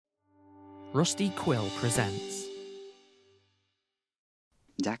Rusty Quill presents.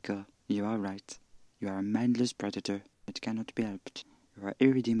 D'accord, you are right. You are a mindless predator. It cannot be helped. You are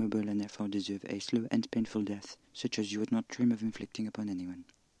irredeemable and therefore deserve a slow and painful death, such as you would not dream of inflicting upon anyone.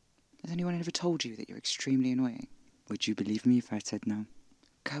 Has anyone ever told you that you're extremely annoying? Would you believe me if I said no?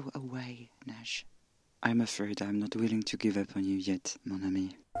 Go away, Nash. I'm afraid I'm not willing to give up on you yet, mon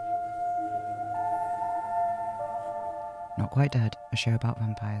ami. Not Quite Dead, a show about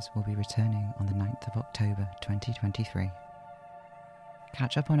vampires, will be returning on the 9th of October 2023.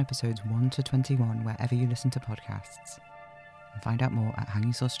 Catch up on episodes 1 to 21 wherever you listen to podcasts, and find out more at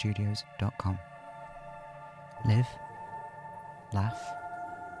hangingsawstudios.com. Live, laugh,